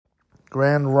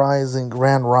Grand Rising,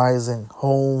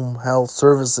 Home Health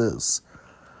Services.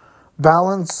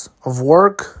 Balance of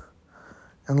work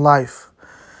and life.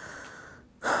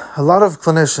 A lot of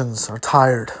clinicians are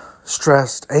tired,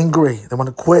 stressed, angry. They want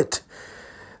to quit.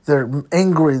 They're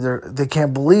angry. They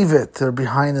can't believe it. They're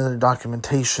behind in their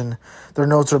documentation. Their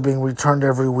notes are being returned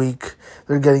every week.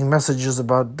 They're getting messages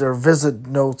about their visit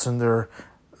notes and their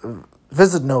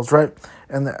visit notes, right?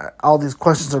 And all these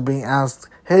questions are being asked.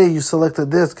 Hey, you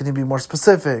selected this. Can you be more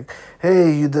specific?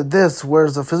 Hey, you did this.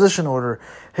 Where's the physician order?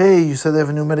 Hey, you said they have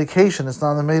a new medication. It's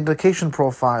not on the medication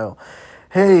profile.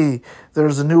 Hey,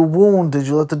 there's a new wound. Did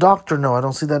you let the doctor know? I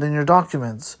don't see that in your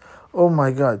documents. Oh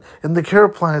my God. In the care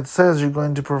plan, it says you're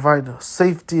going to provide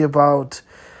safety about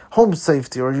home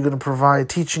safety, or you're going to provide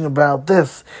teaching about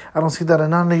this. I don't see that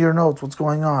in none of your notes. What's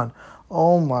going on?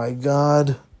 Oh my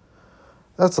God.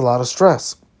 That's a lot of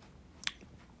stress.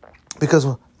 Because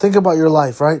think about your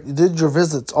life, right? You did your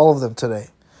visits, all of them today.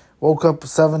 Woke up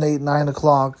 7, 8, 9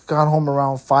 o'clock, got home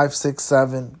around 5, 6,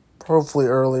 7, hopefully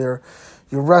earlier.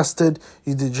 You rested,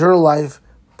 you did your life,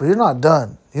 but you're not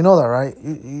done. You know that, right?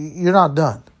 You're not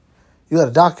done. You got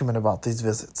to document about these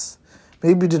visits.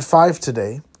 Maybe you did 5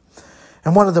 today,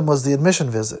 and one of them was the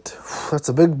admission visit. That's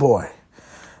a big boy.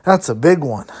 That's a big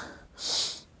one.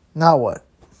 Now what?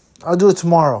 I'll do it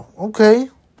tomorrow. Okay.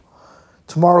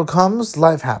 Tomorrow comes,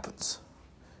 life happens.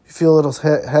 You feel a little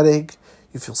headache.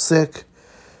 You feel sick.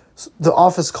 The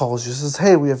office calls you, says,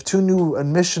 hey, we have 2 new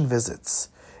admission visits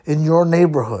in your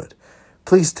neighborhood.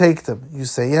 Please take them. You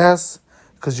say yes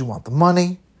because you want the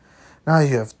money. Now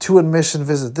you have 2 admission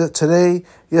visits today.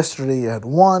 Yesterday you had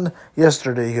 1.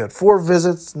 Yesterday you had 4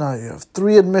 visits. Now you have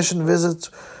 3 admission visits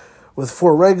with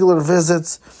 4 regular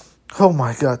visits. Oh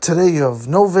my God. Today you have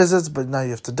no visits, but now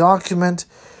you have to document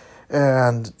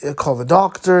and call the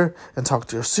doctor and talk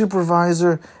to your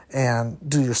supervisor and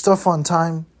do your stuff on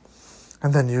time.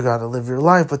 And then you got to live your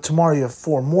life. But tomorrow you have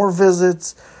 4 more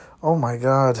visits. Oh my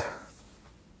God.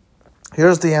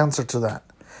 Here's the answer to that.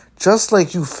 Just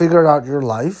like you figured out your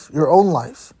life, your own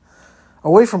life,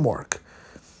 away from work,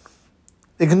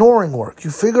 ignoring work, you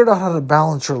figured out how to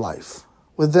balance your life.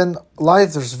 Within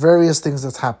life, there's various things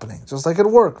that's happening. Just like at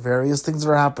work, various things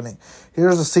are happening.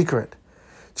 Here's the secret.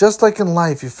 Just like in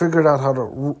life, you figured out how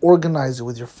to organize it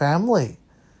with your family,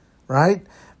 right?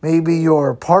 Maybe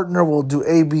your partner will do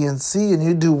A, B, and C, and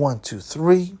you do 1, 2,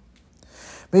 3.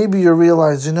 Maybe you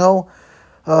realize,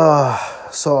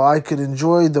 so I could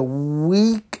enjoy the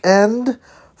weekend.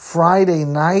 Friday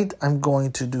night, I'm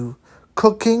going to do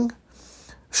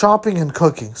shopping and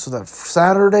cooking, so that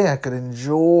Saturday I could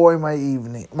enjoy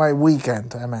my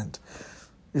weekend,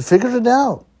 You figured it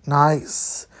out.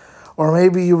 Nice. Or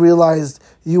maybe you realized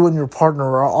you and your partner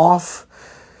are off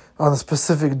on a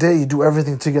specific day. You do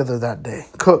everything together that day.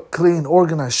 Cook, clean,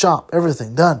 organize, shop,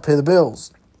 everything done. Pay the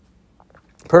bills.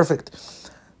 Perfect.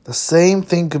 The same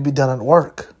thing could be done at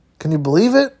work. Can you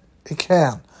believe it? It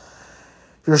can.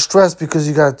 You're stressed because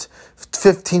you got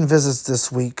 15 visits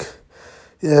this week.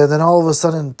 Yeah, then all of a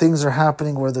sudden things are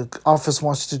happening where the office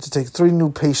wants you to take 3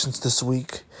 new patients this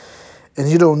week, and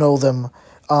you don't know them.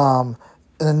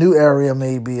 In a new area,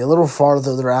 maybe a little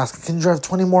farther, they're asking, can you drive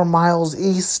 20 more miles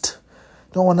east?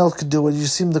 No one else could do it. You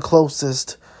seem the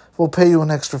closest. We'll pay you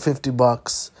an extra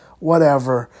 $50.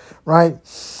 Whatever, right?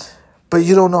 But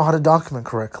you don't know how to document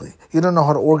correctly. You don't know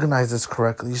how to organize this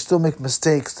correctly. You still make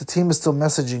mistakes. The team is still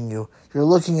messaging you. You're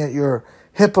looking at your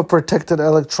HIPAA-protected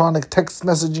electronic text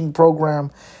messaging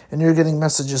program, and you're getting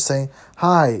messages saying,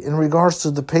 hi, in regards to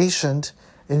the patient,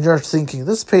 and you're thinking,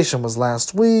 this patient was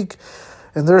last week,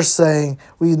 and they're saying,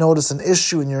 we noticed an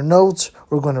issue in your notes.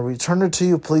 We're going to return it to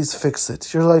you. Please fix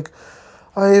it. You're like,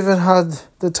 I even had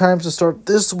the time to start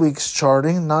this week's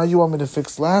charting. Now you want me to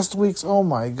fix last week's? Oh,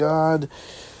 my God.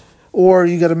 Or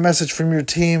you get a message from your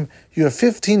team. You have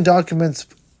 15 documents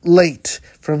late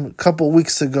from a couple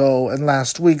weeks ago and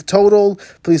last week total.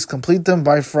 Please complete them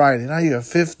by Friday. Now you have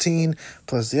 15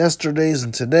 plus yesterday's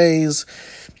and today's.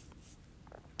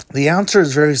 The answer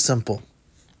is very simple.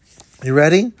 You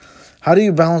ready? How do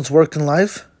you balance work and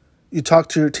life? You talk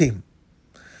to your team.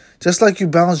 Just like you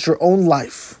balance your own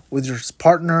life with your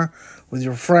partner, with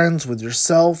your friends, with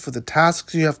yourself, with the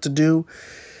tasks you have to do,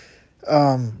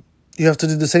 you have to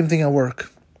do the same thing at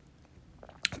work.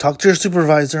 Talk to your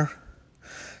supervisor.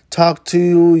 Talk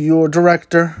to your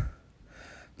director.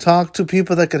 Talk to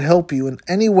people that can help you in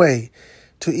any way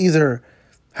to either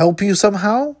help you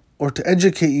somehow or to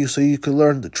educate you so you can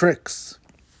learn the tricks.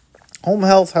 Home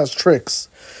health has tricks.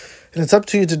 And it's up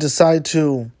to you to decide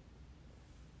to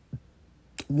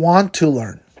want to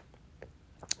learn.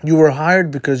 You were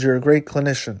hired because you're a great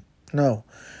clinician. No.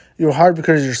 You were hired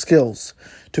because of your skills.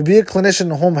 To be a clinician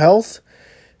in home health,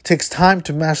 it takes time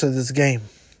to master this game,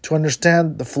 to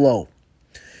understand the flow.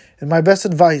 And my best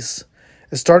advice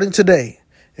is starting today,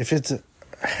 if it's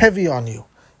heavy on you,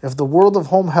 if the world of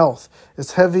home health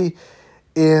is heavy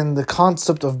in the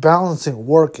concept of balancing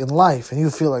work and life, and you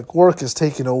feel like work is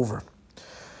taking over.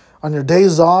 On your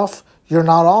days off, you're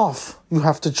not off. You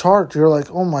have to chart. You're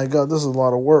like, oh my God, this is a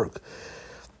lot of work.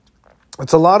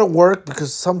 It's a lot of work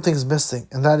because something's missing,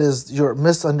 and that is your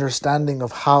misunderstanding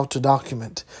of how to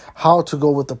document, how to go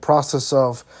with the process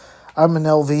of, I'm an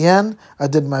LVN, I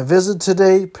did my visit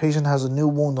today, patient has a new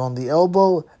wound on the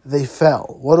elbow, they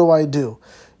fell. What do?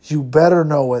 You better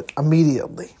know it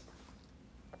immediately.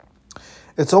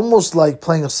 It's almost like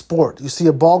playing a sport. You see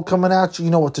a ball coming at you,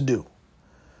 you know what to do.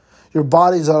 Your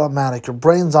body's automatic, your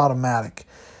brain's automatic.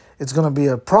 It's going to be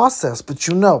a process, but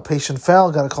patient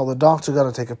fell, got to call the doctor, got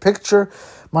to take a picture,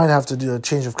 might have to do a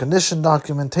change of condition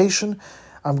documentation.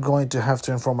 I'm going to have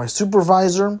to inform my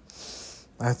supervisor.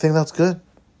 I think that's good.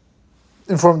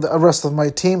 Inform the rest of my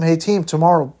team, hey team,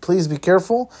 tomorrow, please be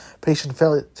careful. Patient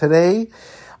fell today,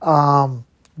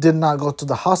 did not go to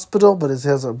the hospital, but he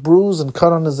has a bruise and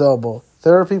cut on his elbow.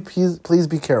 Therapy, please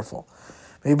be careful.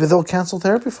 Maybe they'll cancel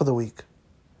therapy for the week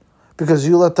because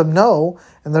you let them know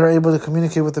and they're able to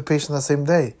communicate with the patient that same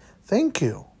day. Thank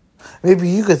you. Maybe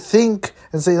you could think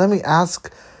and say, let me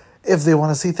ask if they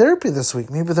want to see therapy this week.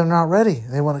 Maybe they're not ready.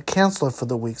 They want to cancel it for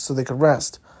the week so they could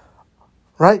rest.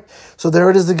 Right? So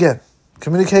there it is again.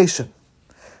 Communication,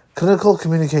 clinical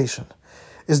communication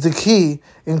is the key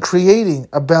in creating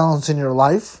a balance in your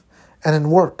life and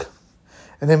in work.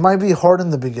 And it might be hard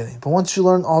in the beginning, but once you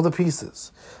learn all the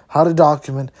pieces, how to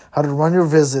document, how to run your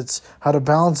visits, how to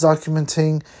balance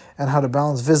documenting, and how to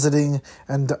balance visiting,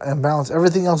 and balance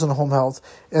everything else in home health,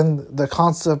 and the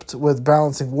concept with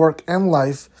balancing work and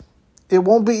life, it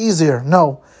won't be easier.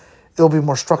 No, it'll be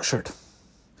more structured.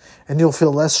 And you'll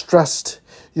feel less stressed.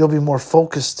 You'll be more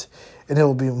focused. And it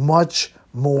will be much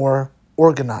more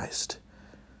organized.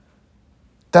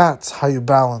 That's how you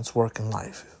balance work and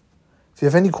life. If you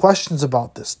have any questions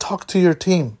about this, talk to your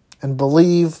team and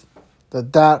believe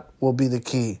that will be the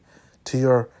key to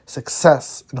your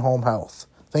success in home health.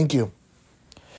 Thank you.